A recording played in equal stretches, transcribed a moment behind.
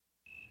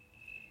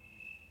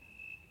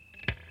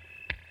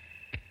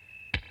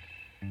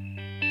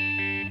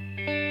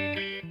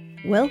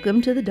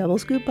Welcome to the Double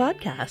Scoop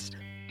Podcast.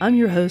 I'm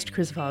your host,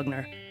 Chris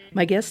Wagner.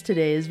 My guest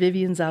today is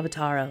Vivian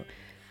Zavataro.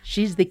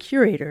 She's the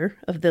curator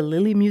of the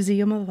Lilly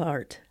Museum of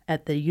Art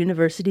at the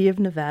University of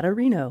Nevada,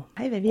 Reno.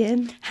 Hi,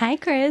 Vivian. Hi,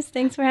 Chris.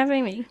 Thanks for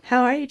having me.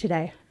 How are you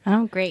today?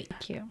 I'm great.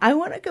 Thank you. I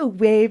want to go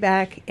way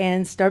back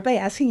and start by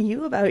asking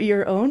you about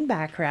your own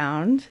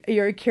background.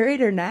 You're a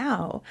curator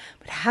now,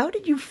 but how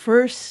did you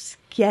first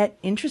get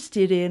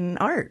interested in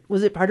art?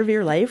 Was it part of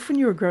your life when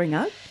you were growing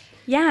up?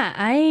 Yeah,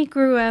 I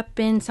grew up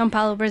in São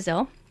Paulo,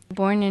 Brazil.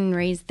 Born and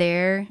raised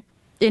there.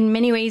 In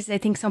many ways, I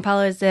think São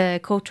Paulo is the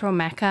cultural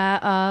mecca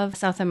of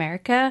South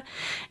America.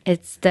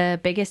 It's the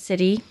biggest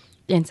city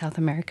in South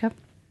America.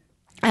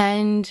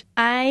 And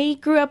I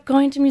grew up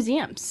going to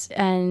museums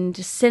and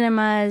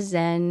cinemas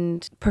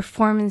and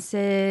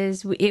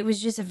performances. It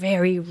was just a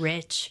very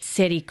rich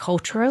city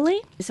culturally.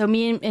 So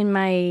me and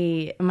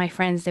my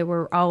friends, they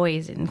were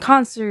always in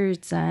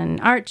concerts and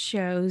art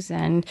shows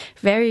and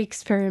very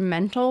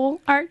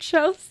experimental art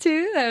shows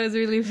too. That was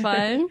really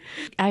fun.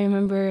 I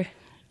remember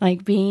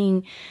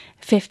being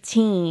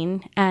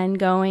 15 and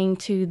going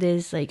to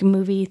this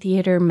movie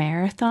theater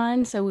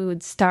marathon. So we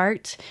would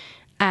start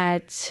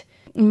at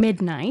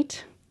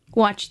midnight,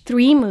 watch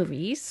 3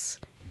 movies,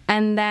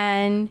 and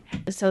then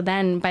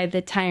by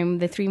the time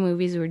the 3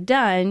 movies were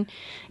done,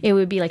 it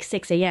would be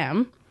 6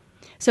 a.m.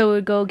 So we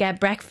would go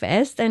get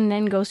breakfast and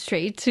then go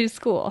straight to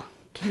school.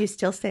 Can you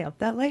still stay up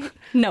that late?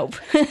 Nope.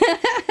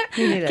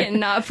 Me neither.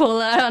 Cannot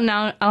pull out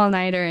an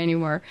all-nighter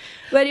anymore.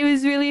 But it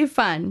was really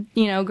fun,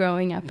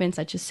 growing up in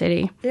such a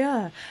city.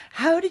 Yeah.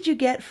 How did you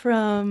get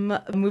from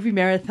movie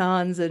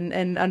marathons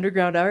and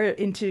underground art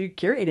into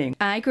curating?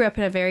 I grew up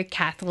in a very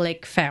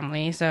Catholic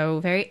family, so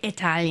very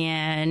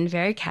Italian,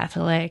 very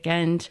Catholic,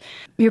 and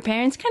your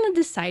parents kind of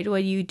decide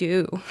what you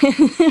do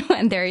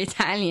when they're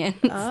Italians.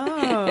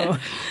 Oh.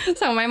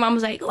 So my mom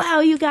was like, wow,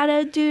 you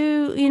gotta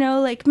do,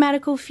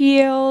 medical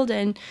field.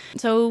 And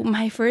so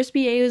my first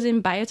BA was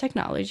in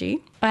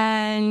biotechnology,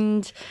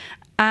 and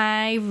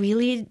I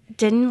really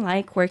didn't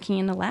like working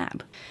in a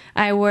lab.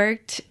 I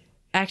worked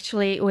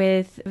actually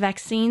with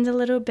vaccines a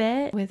little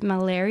bit, with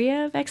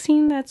malaria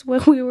vaccine. That's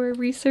what we were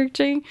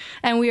researching.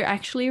 And we were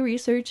actually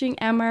researching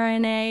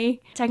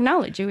mRNA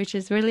technology, which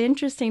is really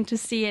interesting to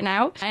see it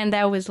now. And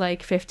that was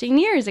 15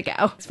 years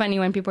ago. It's funny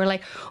when people are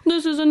like,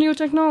 this is a new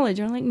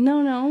technology. I'm like,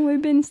 no,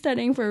 we've been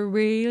studying for a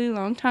really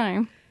long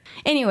time.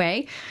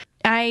 Anyway,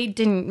 I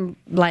didn't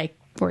like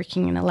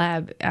working in a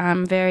lab.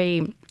 I'm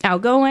very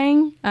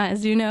outgoing,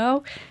 as you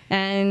know,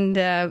 and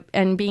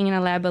being in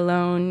a lab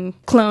alone,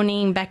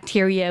 cloning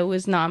bacteria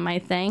was not my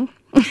thing.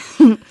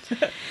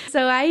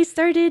 So I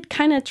started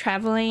kind of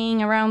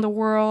traveling around the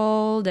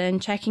world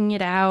and checking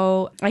it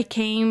out. I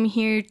came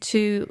here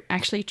to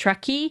actually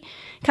Truckee,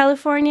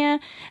 California,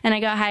 and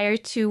I got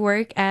hired to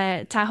work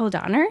at Tahoe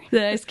Donner,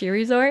 the ski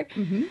resort.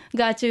 Mm-hmm.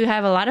 Got to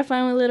have a lot of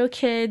fun with little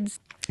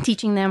kids,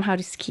 teaching them how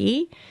to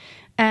ski,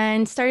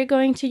 and started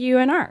going to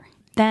UNR.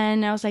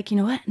 Then I was like, you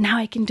know what? Now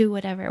I can do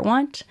whatever I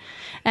want.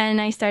 And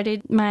I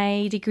started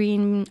my degree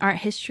in art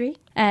history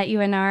at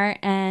UNR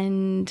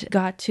and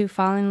got to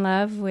fall in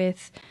love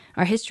with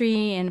art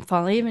history and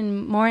fall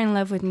even more in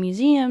love with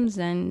museums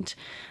and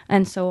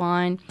so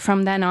on.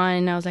 From then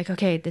on, I was like,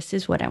 okay, this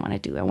is what I want to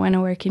do. I want to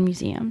work in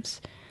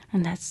museums.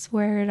 And that's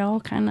where it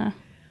all kind of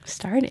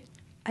started.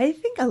 I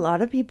think a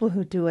lot of people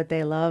who do what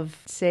they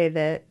love say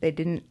that they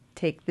didn't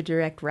take the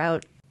direct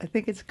route. I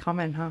think it's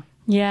common, huh?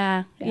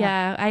 Yeah.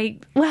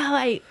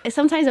 I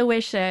sometimes I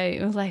wish I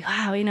was like,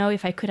 wow,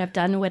 if I could have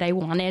done what I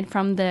wanted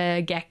from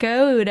the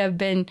get-go, it would have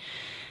been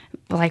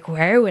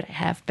where would I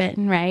have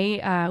been,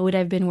 right? Would I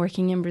have been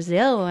working in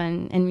Brazil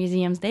and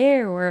museums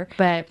there,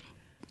 but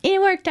it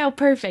worked out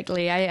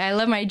perfectly. I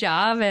love my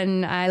job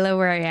and I love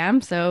where I am,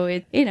 so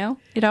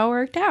it all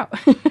worked out.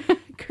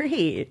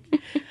 Great.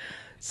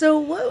 So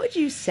what would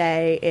you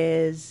say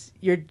is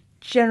your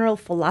general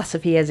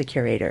philosophy as a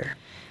curator?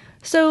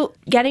 So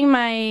getting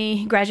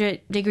my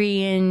graduate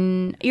degree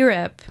in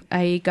Europe,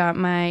 I got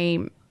my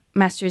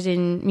master's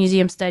in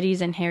museum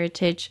studies and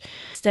heritage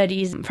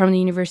studies from the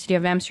University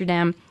of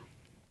Amsterdam.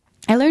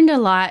 I learned a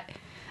lot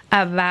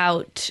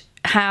about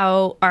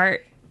how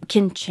art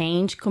can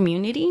change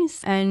communities,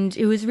 and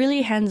it was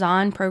really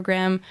hands-on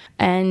program.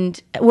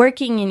 And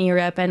working in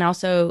Europe and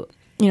also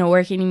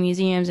working in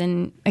museums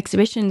and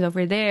exhibitions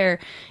over there,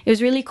 it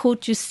was really cool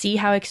to see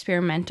how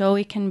experimental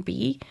it can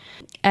be.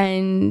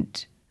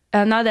 And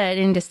not that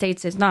in the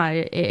States it's not,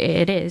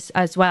 it is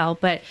as well,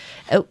 but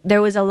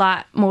there was a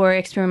lot more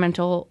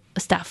experimental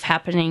stuff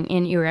happening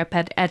in Europe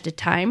at the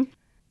time.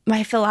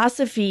 My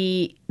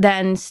philosophy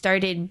then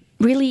started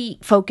really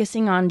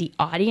focusing on the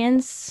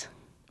audience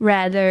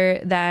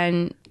rather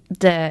than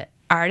the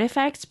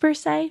artifacts per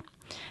se.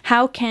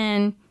 How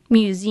can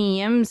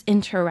museums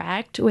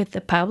interact with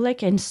the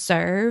public and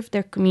serve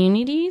their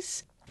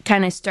communities?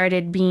 kind of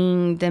started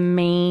being the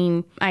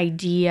main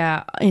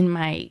idea in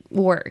my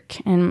work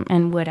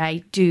and what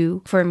I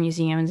do for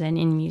museums and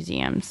in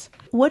museums.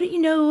 What do you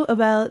know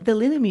about the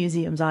Lily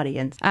Museum's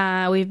audience?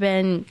 We've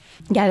been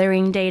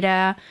gathering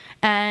data,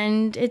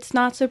 and it's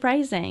not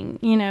surprising.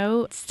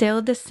 It's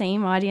still the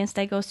same audience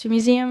that goes to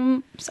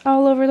museums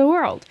all over the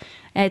world.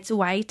 It's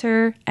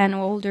whiter and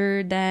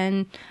older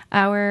than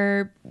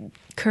our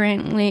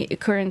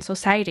current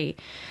society.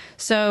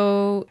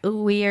 So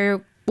we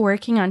are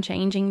working on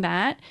changing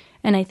that.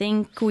 And I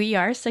think we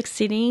are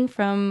succeeding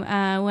from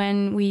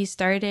when we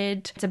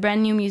started. It's a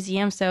brand new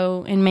museum,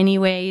 so in many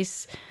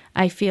ways,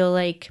 I feel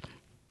like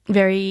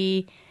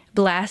very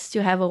blessed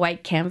to have a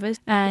white canvas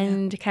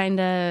and kind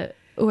of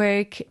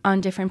work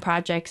on different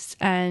projects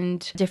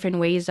and different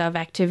ways of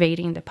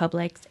activating the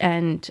public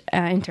and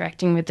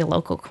interacting with the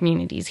local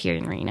communities here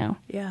in Reno.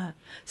 Yeah.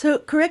 So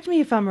correct me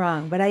if I'm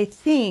wrong, but I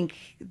think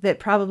that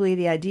probably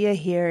the idea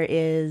here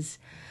is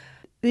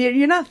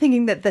you're not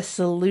thinking that the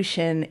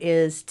solution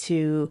is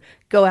to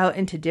go out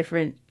into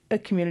different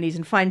communities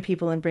and find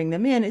people and bring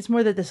them in. It's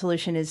more that the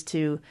solution is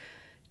to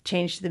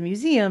change the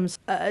museums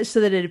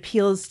so that it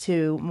appeals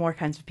to more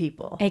kinds of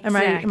people.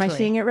 Exactly. Am I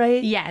seeing it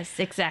right? Yes,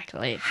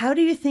 exactly. How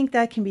do you think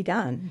that can be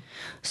done?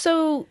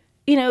 So,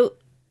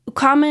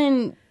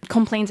 common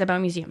complaints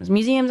about museums.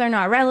 Museums are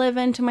not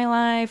relevant to my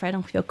life. I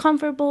don't feel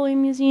comfortable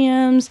in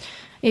museums.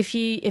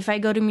 If I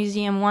go to a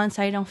museum once,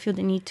 I don't feel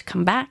the need to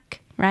come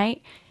back,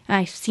 right?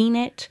 I've seen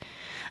it.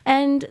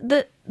 And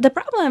the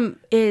problem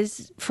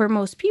is, for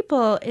most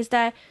people, is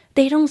that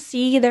they don't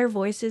see their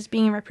voices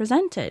being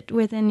represented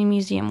within the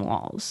museum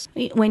walls.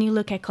 When you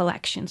look at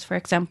collections, for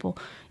example,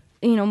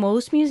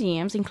 most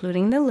museums,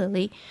 including the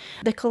Lily,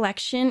 the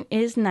collection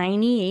is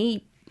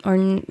 98 or,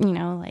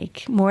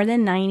 more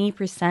than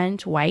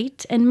 90%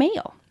 white and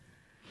male.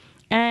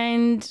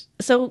 And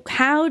so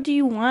how do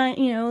you want,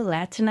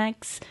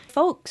 Latinx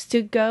folks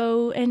to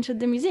go into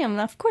the museum?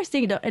 Of course,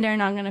 they're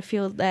not going to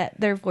feel that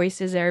their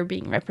voices are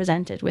being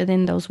represented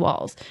within those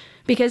walls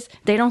because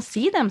they don't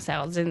see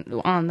themselves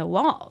on the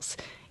walls,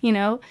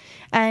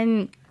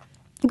 And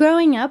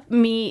growing up,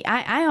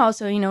 I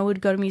also,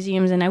 would go to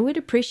museums and I would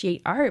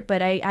appreciate art,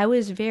 but I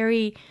was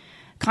very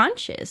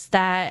conscious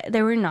that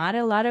there were not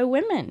a lot of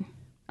women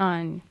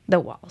on the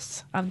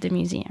walls of the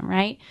museum,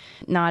 right?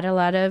 Not a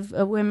lot of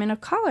women of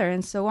color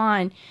and so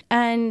on.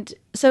 And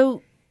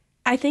so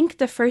I think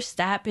the first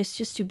step is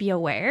just to be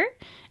aware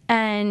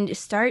and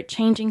start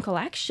changing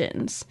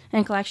collections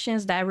and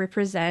collections that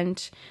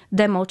represent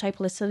the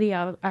multiplicity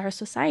of our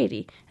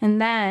society.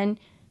 And then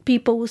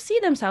people will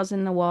see themselves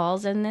in the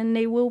walls and then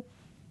they will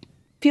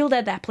feel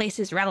that place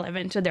is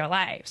relevant to their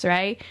lives,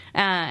 right?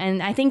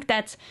 And I think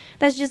that's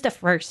just the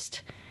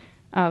first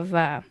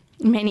of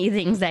many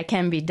things that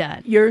can be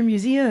done. Your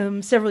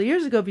museum, several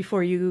years ago,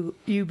 before you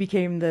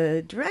became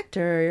the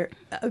director,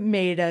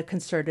 made a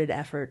concerted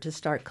effort to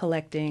start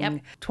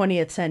collecting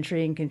 20th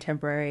century and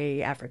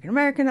contemporary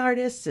African-American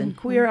artists and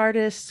queer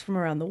artists from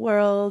around the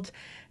world.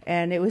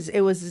 And it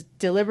was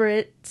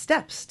deliberate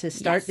steps to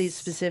start these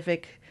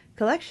specific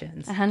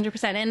collections.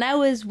 100%. And that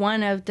was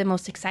one of the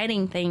most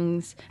exciting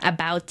things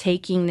about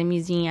taking the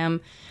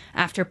museum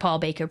after Paul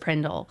Baker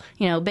Prindle.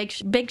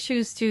 Big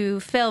shoes to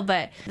fill,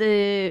 but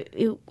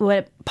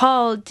what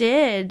Paul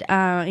did,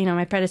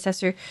 my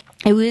predecessor,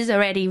 it was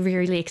already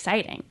really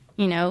exciting.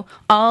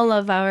 All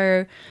of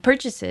our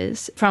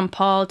purchases from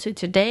Paul to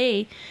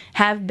today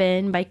have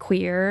been by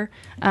queer,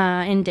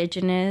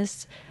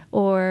 indigenous,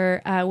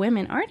 or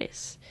women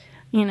artists.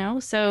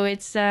 So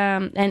it's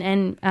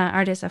and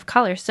artists of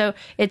color. So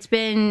it's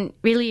been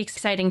really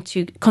exciting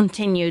to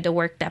continue the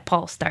work that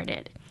Paul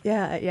started.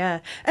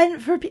 Yeah.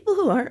 And for people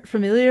who aren't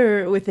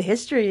familiar with the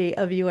history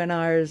of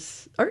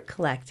UNR's art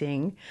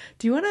collecting,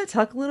 do you want to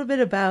talk a little bit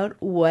about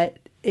what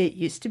it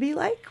used to be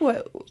like?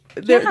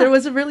 There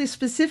was a really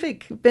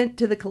specific bent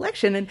to the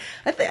collection, and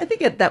I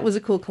think that was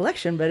a cool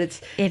collection, but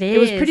it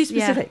was pretty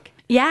specific.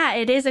 Yeah,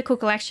 it is a cool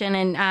collection,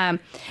 and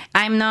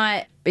I'm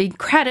not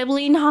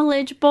incredibly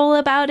knowledgeable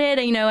about it.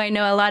 I know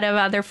a lot of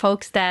other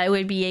folks that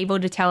would be able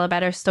to tell a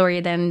better story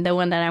than the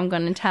one that I'm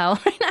going to tell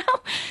right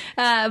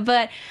now.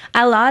 But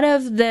a lot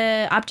of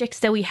the objects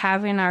that we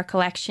have in our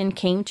collection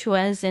came to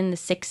us in the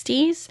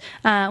 60s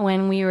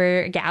when we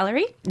were a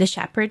gallery, the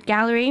Shepherd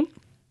Gallery.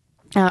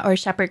 Or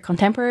Shepherd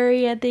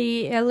Contemporary at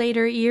the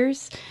later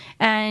years.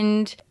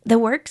 And the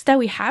works that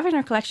we have in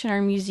our collection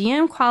are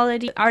museum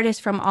quality artists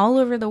from all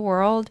over the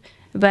world,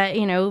 but,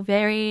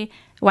 very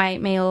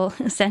white male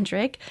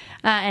centric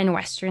and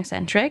Western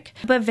centric,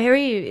 but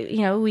very,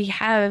 we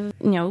have,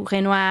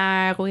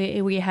 Renoir,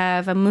 we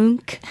have a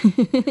Munch,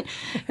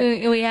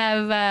 we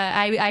have,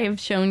 I have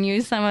shown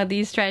you some of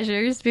these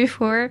treasures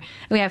before.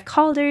 We have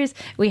Calders,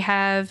 we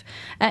have,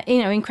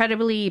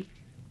 incredibly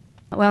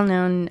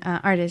well-known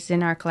artists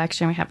in our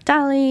collection. We have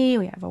Dali,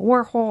 we have a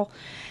Warhol.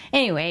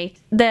 Anyway,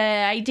 the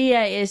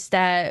idea is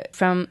that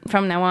from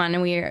now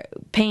on, we are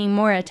paying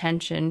more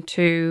attention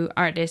to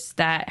artists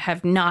that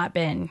have not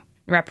been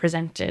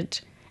represented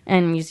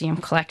and museum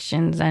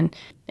collections. And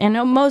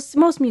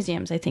most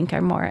museums, I think,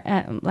 are more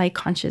like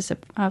conscious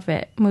of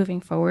it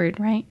moving forward,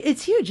 right?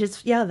 It's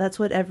huge. That's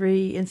what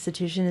every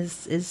institution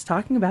is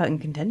talking about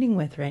and contending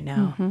with right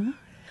now.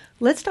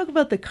 Let's talk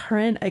about the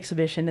current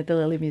exhibition at the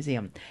Lilly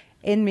Museum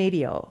in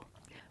Medio.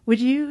 Would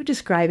you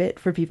describe it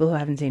for people who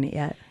haven't seen it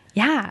yet?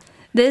 Yeah.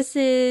 This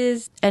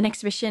is an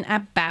exhibition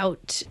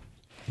about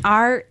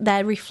art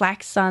that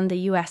reflects on the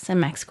U.S. and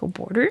Mexico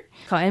border,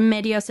 called En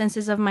Medio: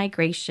 Senses of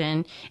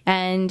Migration.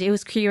 And it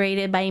was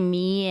curated by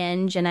me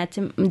and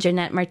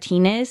Jeanette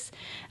Martinez.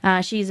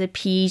 She's a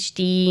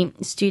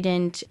PhD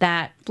student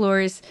that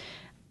explores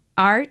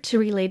art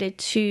related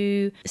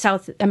to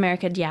South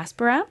America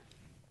diaspora.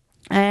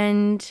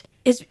 And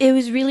it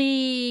was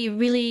really,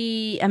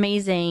 really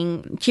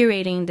amazing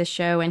curating the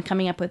show and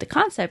coming up with the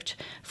concept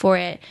for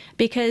it,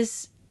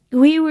 because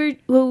what we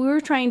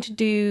were trying to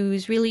do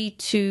is really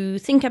to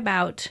think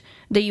about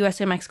the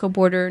U.S. and Mexico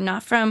border,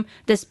 not from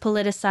this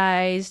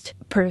politicized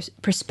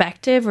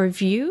perspective or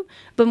view,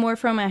 but more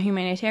from a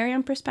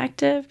humanitarian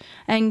perspective,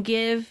 and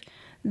give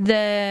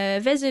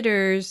the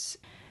visitors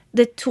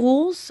the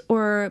tools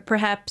or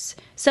perhaps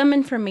some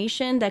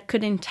information that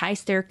could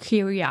entice their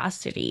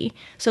curiosity,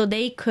 so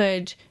they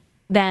could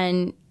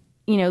then,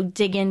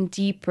 dig in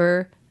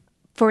deeper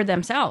for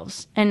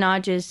themselves and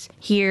not just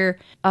hear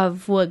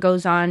of what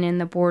goes on on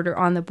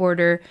the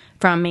border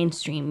from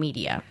mainstream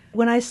media.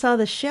 When I saw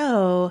the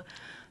show,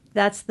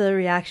 that's the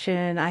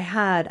reaction I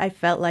had. I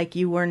felt like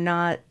you were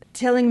not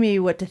telling me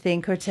what to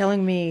think or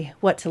telling me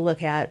what to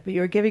look at, but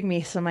you were giving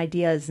me some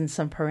ideas and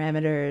some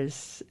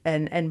parameters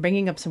and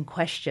bringing up some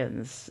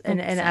questions and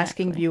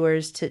asking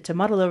viewers to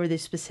muddle over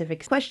these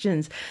specific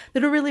questions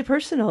that are really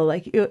personal.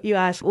 Like you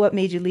ask, what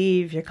made you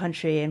leave your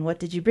country, and what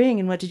did you bring,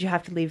 and what did you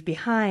have to leave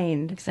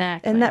behind?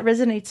 Exactly. And that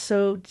resonates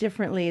so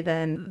differently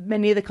than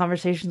many of the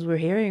conversations we're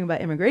hearing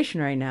about immigration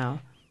right now.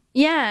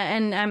 Yeah,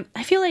 and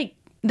I feel like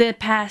the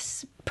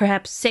past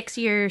perhaps 6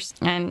 years,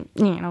 and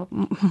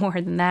more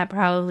than that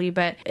probably,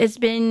 but it's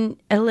been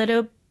a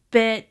little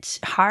bit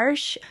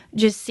harsh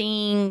just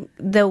seeing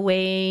the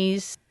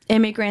ways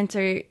immigrants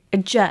are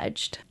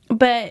judged.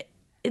 But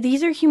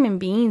these are human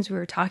beings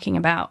we're talking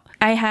about.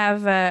 I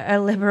have a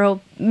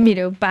liberal,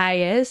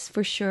 bias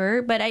for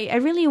sure, but I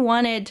really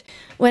wanted,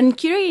 when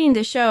curating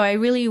the show, I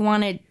really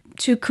wanted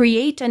to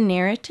create a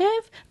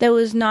narrative that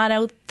was not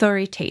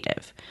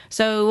authoritative.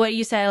 So what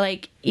you said,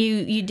 like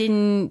you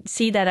didn't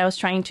see that I was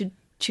trying to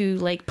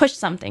like push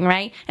something,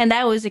 right? And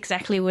that was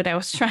exactly what I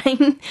was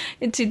trying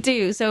to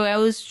do. So I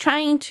was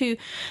trying to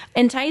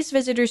entice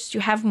visitors to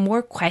have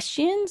more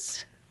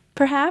questions,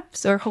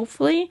 perhaps, or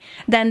hopefully,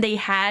 than they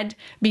had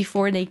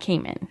before they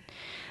came in.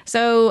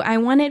 So I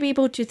wanted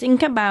people to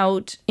think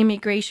about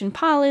immigration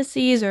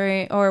policies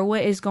or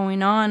what is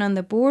going on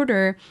the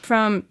border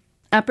from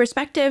a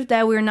perspective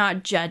that we're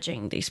not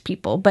judging these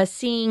people, but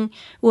seeing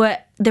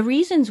what the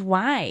reasons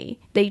why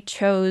they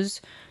chose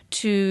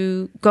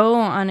to go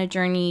on a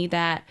journey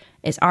that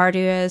is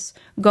arduous,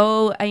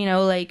 to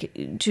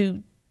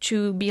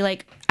be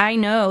like, I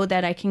know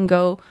that I can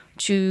go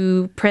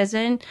to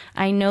prison,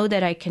 I know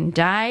that I can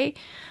die,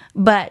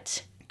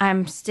 but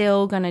I'm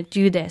still gonna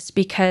do this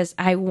because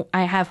I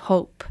have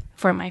hope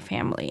for my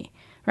family,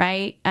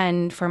 right?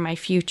 And for my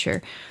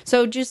future.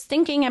 So just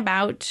thinking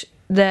about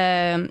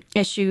the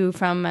issue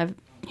from a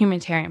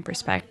humanitarian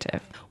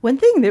perspective. One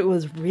thing that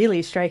was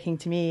really striking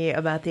to me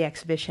about the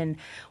exhibition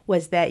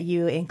was that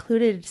you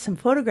included some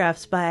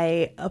photographs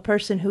by a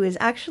person who is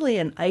actually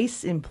an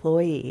ICE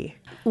employee.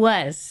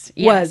 Was.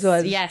 Yes.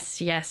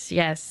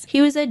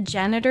 He was a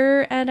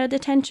janitor at a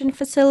detention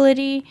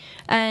facility,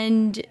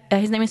 and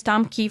his name is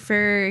Tom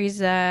Kiefer.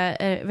 He's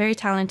a very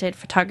talented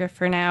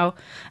photographer now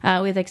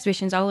with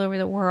exhibitions all over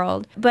the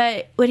world.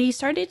 But what he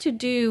started to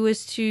do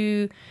was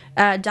to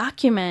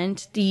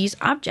document these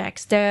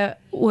objects that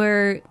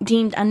were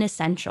deemed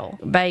unessential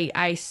by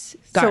ICE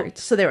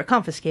guards. So they were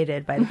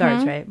confiscated by the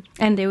guards, right?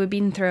 And they were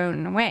being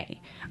thrown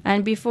away.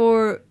 And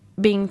before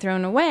being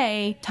thrown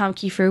away, Tom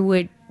Kiefer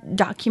would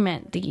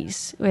document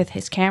these with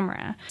his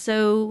camera.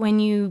 So when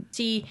you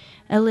see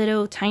a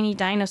little tiny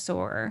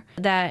dinosaur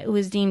that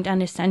was deemed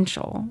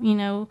unessential,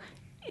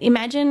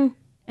 imagine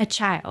a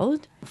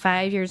child,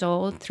 5 years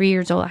old, 3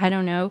 years old, I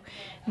don't know,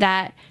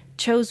 that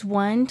chose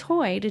one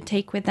toy to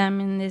take with them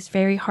in this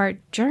very hard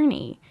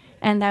journey,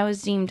 and that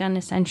was deemed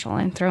unessential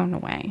and thrown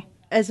away.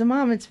 As a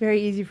mom, it's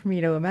very easy for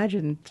me to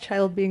imagine the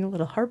child being a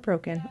little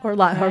heartbroken, or a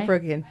lot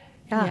heartbroken.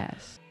 Yeah.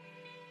 Yes.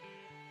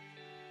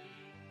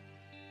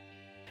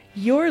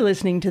 You're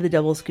listening to the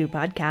Double Scoop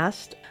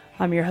podcast.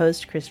 I'm your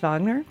host, Chris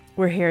Wagner.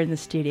 We're here in the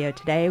studio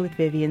today with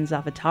Vivian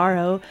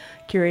Zavataro,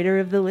 curator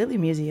of the Lilly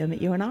Museum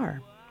at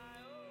UNR.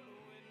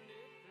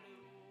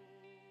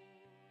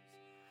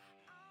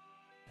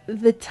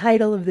 The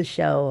title of the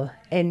show,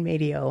 En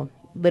Medio,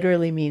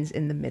 literally means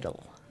in the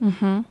middle.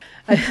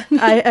 Mm-hmm.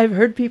 I've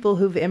heard people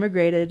who've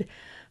immigrated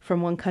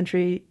from one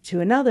country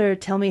to another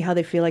tell me how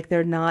they feel like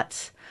they're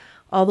not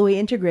all the way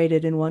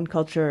integrated in one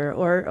culture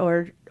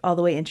or all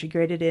the way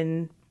integrated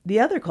in the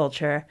other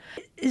culture.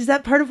 Is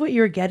that part of what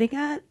you're getting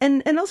at?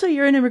 And also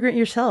you're an immigrant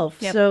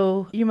yourself,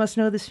 so you must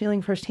know this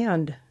feeling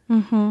firsthand.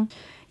 Mm-hmm.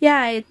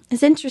 Yeah,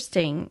 it's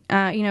interesting.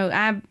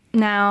 I've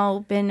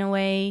now been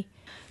away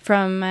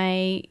from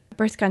my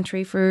birth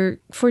country for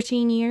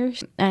 14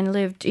 years and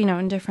lived,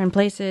 in different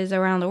places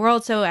around the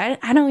world. So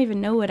I don't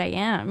even know what I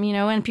am,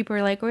 and people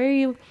are like, where are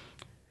you?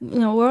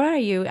 Where are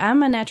you?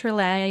 I'm a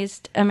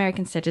naturalized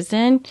American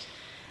citizen,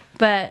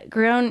 but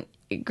grown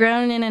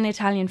in an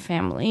Italian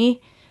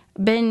family,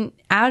 been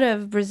out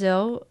of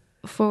Brazil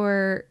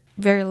for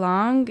very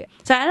long.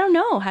 So I don't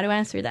know how to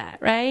answer that,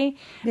 right?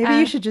 Maybe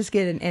you should just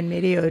get an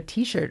NMedio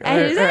t-shirt or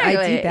ID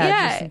badge.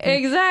 Yeah,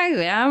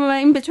 exactly. I'm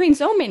in between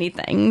so many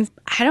things.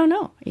 I don't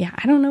know. Yeah,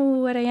 I don't know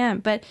what I am,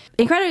 but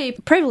incredibly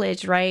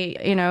privileged, right?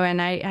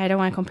 And I don't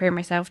want to compare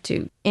myself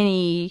to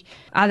any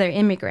other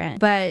immigrant.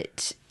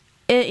 But,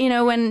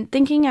 when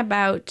thinking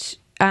about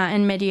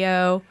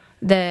NMedio,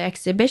 the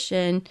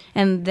exhibition,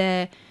 and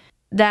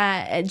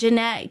that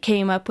Jeanette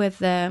came up with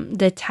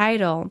the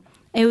title,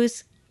 it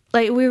was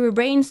like we were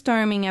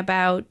brainstorming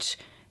about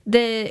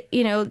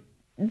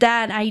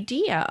that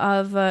idea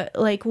of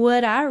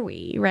what are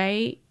we,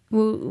 right?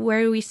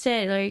 Where do we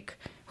sit? Like,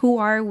 who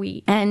are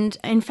we? And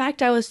in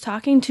fact, I was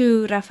talking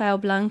to Rafael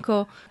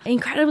Blanco,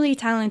 incredibly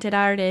talented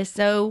artist.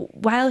 So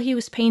while he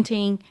was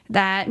painting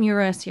that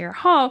mural at Sierra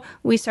Hall,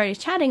 we started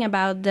chatting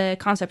about the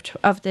concept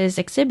of this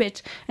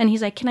exhibit. And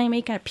he's like, can I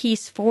make a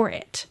piece for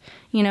it?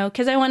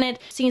 Because I wanted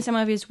seeing some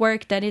of his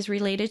work that is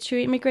related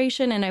to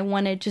immigration, and I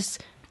wanted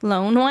just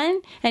loan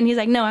one. And he's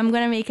like, no, I'm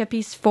going to make a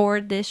piece for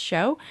this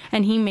show.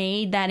 And he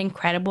made that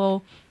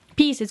incredible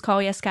piece. It's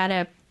called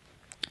Yaskara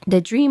the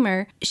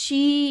Dreamer.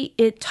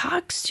 It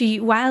talks to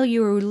you while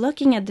you're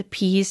looking at the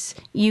piece.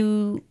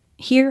 You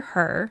hear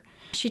her.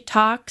 She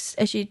talks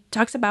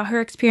about her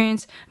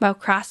experience, about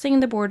crossing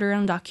the border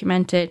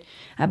undocumented,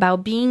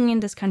 about being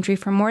in this country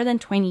for more than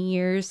 20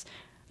 years,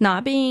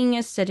 not being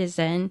a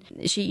citizen.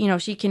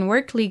 She can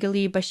work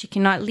legally, but she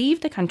cannot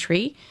leave the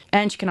country,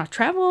 and she cannot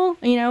travel,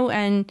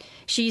 and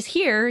she's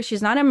here.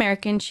 She's not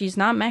American. She's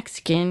not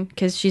Mexican,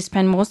 because she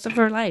spent most of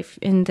her life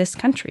in this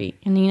country,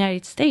 in the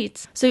United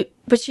States. So,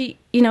 but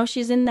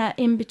she's in that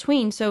in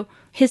between. So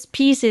his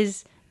piece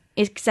is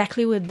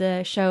exactly what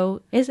the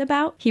show is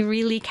about. He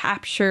really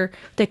captured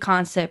the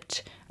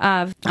concept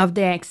of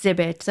the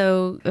exhibit.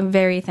 So I'm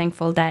very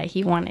thankful that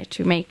he wanted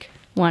to make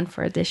one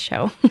for this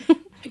show.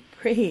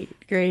 Great.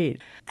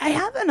 I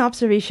have an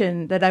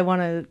observation that I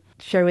want to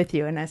share with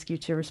you and ask you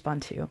to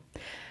respond to.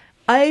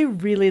 I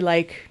really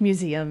like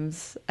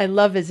museums. I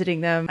love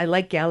visiting them. I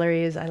like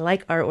galleries. I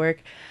like artwork.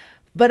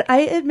 But I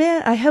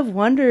admit I have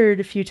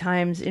wondered a few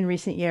times in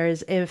recent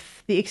years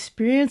if the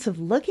experience of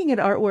looking at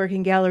artwork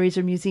in galleries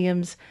or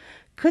museums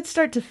could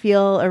start to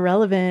feel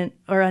irrelevant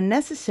or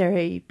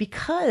unnecessary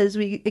because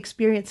we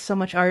experience so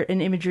much art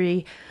and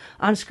imagery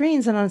on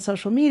screens and on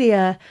social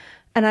media.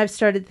 And I've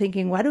started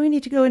thinking, why do we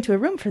need to go into a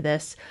room for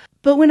this?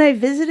 But when I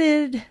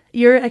visited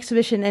your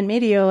exhibition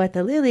NMedio at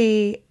the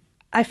Lily,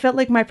 I felt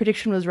like my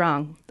prediction was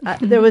wrong.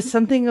 There was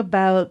something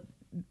about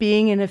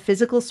being in a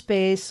physical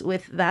space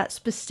with that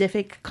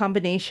specific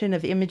combination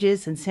of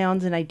images and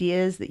sounds and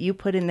ideas that you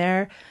put in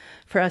there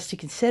for us to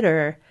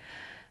consider.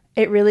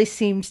 It really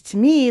seemed to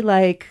me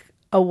like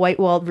a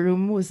white-walled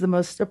room was the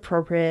most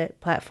appropriate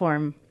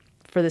platform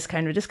for this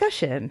kind of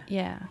discussion.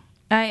 Yeah.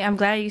 I'm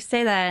glad you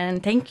say that,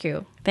 and thank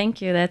you.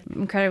 Thank you. That's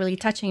incredibly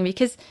touching,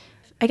 because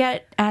I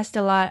got asked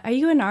a lot, are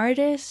you an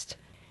artist?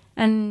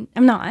 And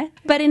I'm not.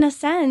 But in a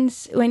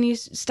sense, when you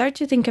start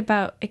to think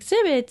about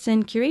exhibits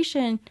and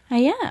curation,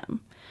 I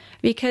am.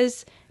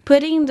 Because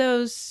putting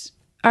those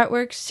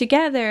artworks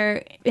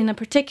together in a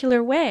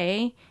particular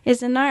way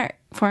is an art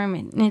form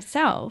in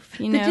itself.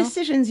 The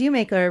decisions you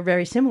make are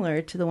very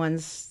similar to the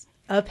ones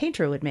a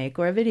painter would make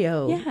or a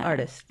video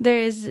artist. There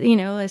is,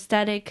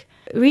 aesthetic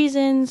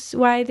reasons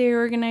why they're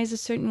organized a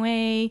certain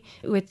way.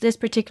 With this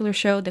particular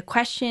show, the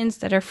questions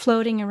that are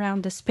floating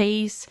around the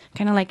space,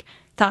 kind of like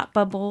thought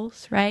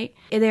bubbles, right?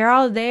 They're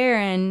all there,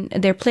 and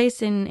they're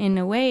placed in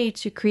a way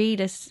to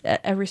create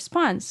a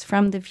response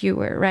from the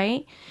viewer,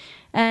 right?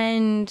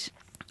 And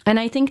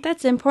I think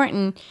that's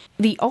important.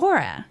 The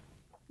aura,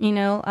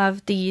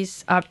 of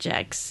these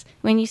objects,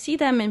 when you see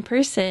them in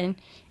person,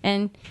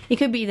 and it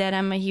could be that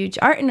I'm a huge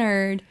art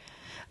nerd,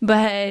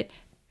 but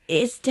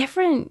it's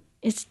different.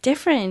 It's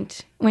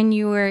different when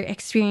you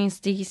experience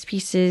these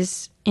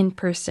pieces in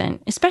person,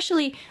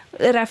 especially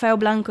Rafael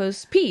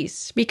Blanco's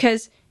piece,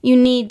 because you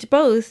need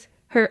both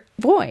her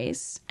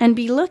voice and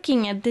be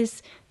looking at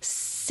this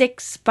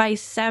 6 by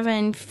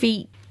 7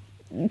 feet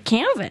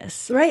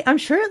canvas. Right. I'm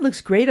sure it looks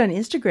great on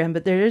Instagram,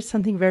 but there is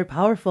something very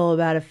powerful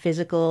about a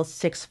physical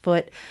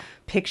 6-foot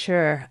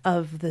picture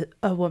of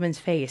a woman's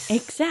face.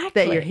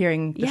 Exactly. That you're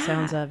hearing the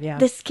sounds of. Yeah.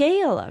 The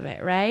scale of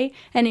it, right?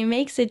 And it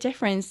makes a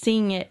difference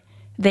seeing it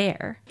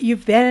there.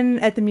 You've been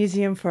at the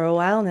museum for a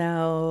while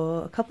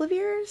now, a couple of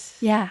years?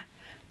 Yeah.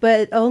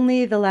 But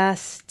only the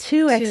last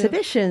two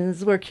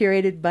exhibitions were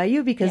curated by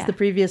you, because the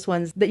previous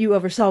ones that you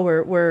oversaw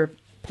were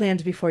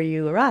planned before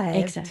you arrived.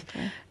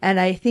 Exactly. And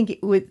I think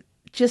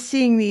just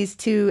seeing these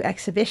two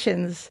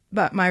exhibitions,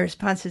 but my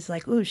response is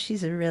like, ooh,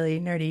 she's a really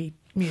nerdy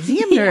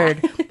museum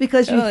nerd,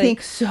 because you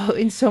think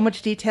in so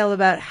much detail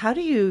about how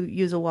do you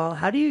use a wall,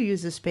 how do you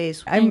use a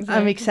space.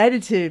 I'm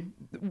excited to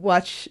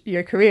watch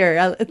your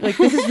career.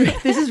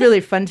 This is really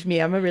fun to me.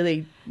 I'm a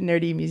really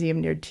nerdy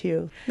museum nerd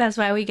too. That's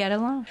why we get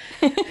along.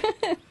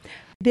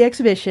 The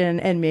exhibition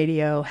and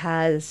Medio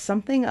has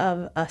something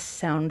of a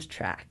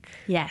soundtrack.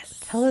 Yes.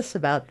 Tell us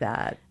about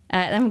that.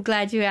 I'm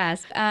glad you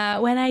asked.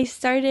 When I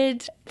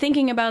started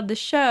thinking about the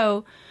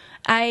show,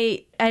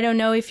 I don't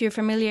know if you're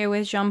familiar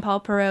with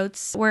Jean-Paul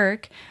Perrault's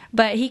work,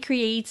 but he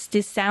creates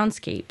these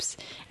soundscapes.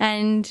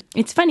 And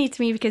it's funny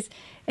to me because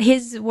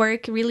his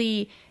work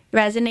really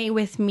resonated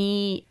with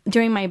me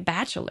during my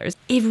bachelor's.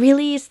 It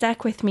really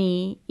stuck with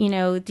me,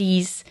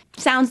 these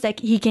sounds that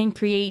he can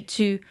create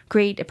to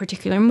create a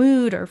particular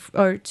mood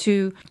or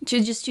to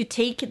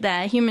take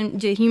the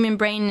human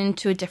brain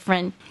into a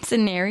different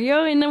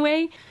scenario in a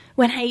way.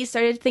 When I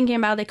started thinking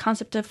about the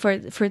concept for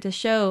the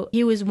show,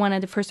 he was one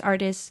of the first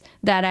artists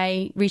that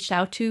I reached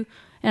out to.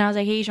 And I was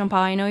like, hey, Jean-Paul,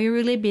 I know you're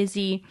really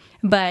busy,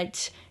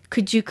 but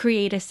could you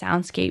create a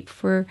soundscape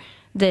for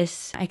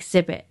this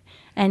exhibit?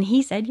 And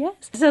he said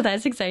yes. So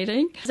that's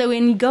exciting. So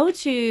when you go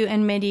to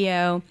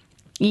Medio,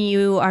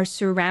 you are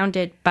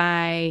surrounded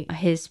by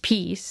his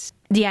piece.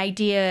 The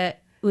idea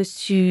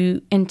was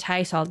to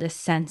entice all the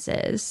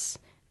senses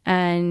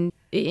and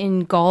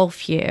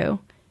engulf you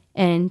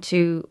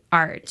into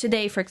art.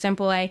 Today, for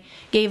example, I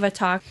gave a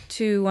talk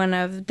to one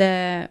of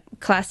the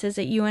classes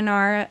at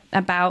UNR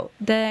about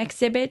the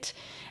exhibit,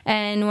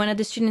 and one of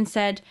the students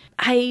said,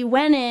 I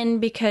went in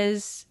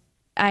because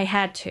I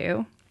had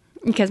to,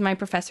 because my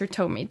professor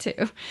told me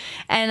to.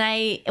 And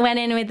I went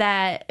in with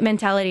that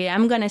mentality,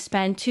 I'm going to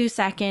spend 2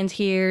 seconds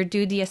here,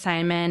 do the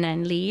assignment,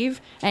 and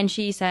leave. And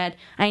she said,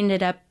 I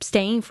ended up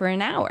staying for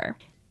an hour.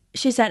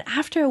 She said,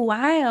 after a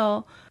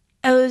while,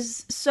 I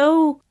was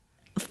so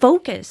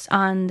focus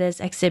on this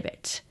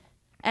exhibit,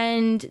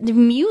 and the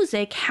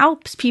music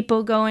helps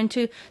people go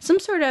into some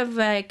sort of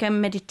like a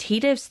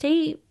meditative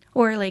state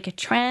or like a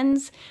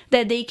trance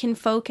that they can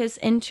focus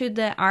into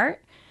the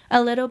art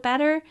a little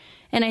better.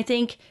 And I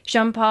think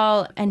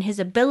Jean-Paul and his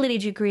ability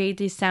to create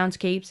these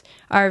soundscapes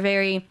are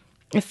very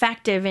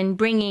effective in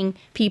bringing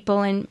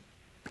people and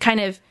kind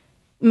of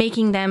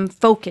making them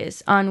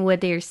focus on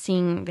what they're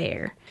seeing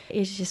there.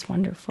 It's just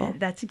wonderful.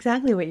 That's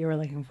exactly what you were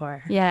looking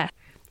for. Yeah.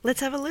 Let's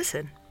have a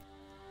listen.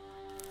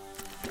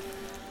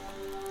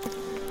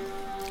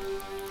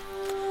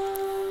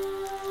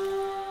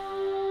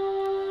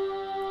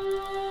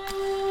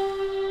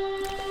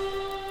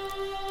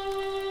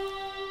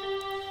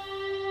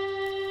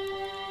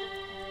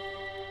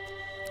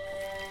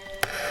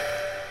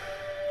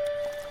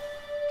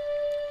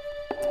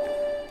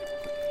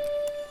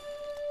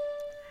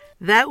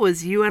 That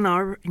was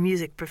UNR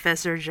music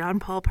professor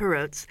Jean-Paul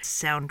Perrault's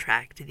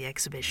soundtrack to the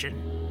exhibition.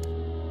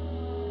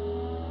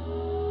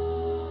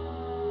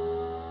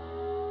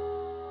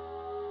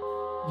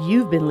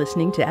 You've been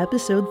listening to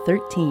episode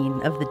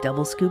 13 of the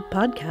Double Scoop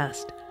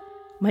podcast.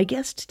 My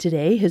guest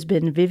today has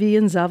been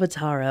Vivian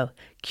Zavataro,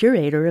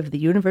 curator of the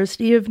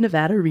University of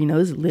Nevada,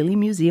 Reno's Lilly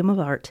Museum of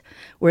Art,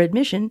 where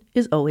admission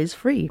is always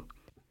free.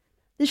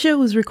 The show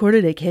was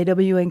recorded at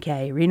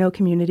KWNK, Reno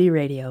Community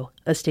Radio,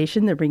 a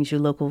station that brings you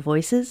local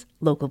voices,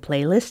 local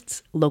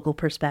playlists, local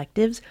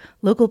perspectives,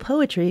 local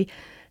poetry,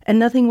 and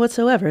nothing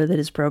whatsoever that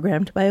is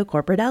programmed by a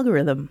corporate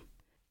algorithm.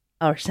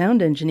 Our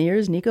sound engineer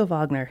is Nico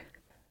Wagner.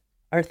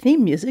 Our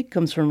theme music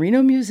comes from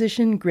Reno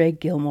musician Greg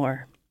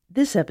Gilmore.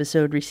 This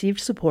episode received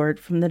support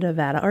from the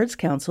Nevada Arts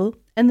Council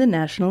and the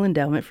National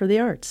Endowment for the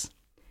Arts.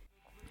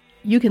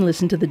 You can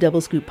listen to the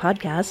Double Scoop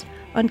podcast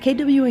on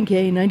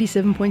KWNK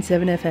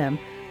 97.7 FM,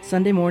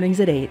 Sunday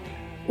mornings at 8,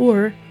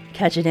 or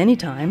catch it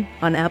anytime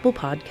on Apple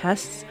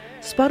Podcasts,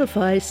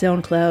 Spotify,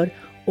 SoundCloud,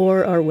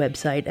 or our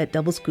website at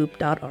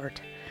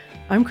doublescoop.art.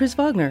 I'm Chris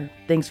Wagner.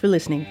 Thanks for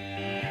listening.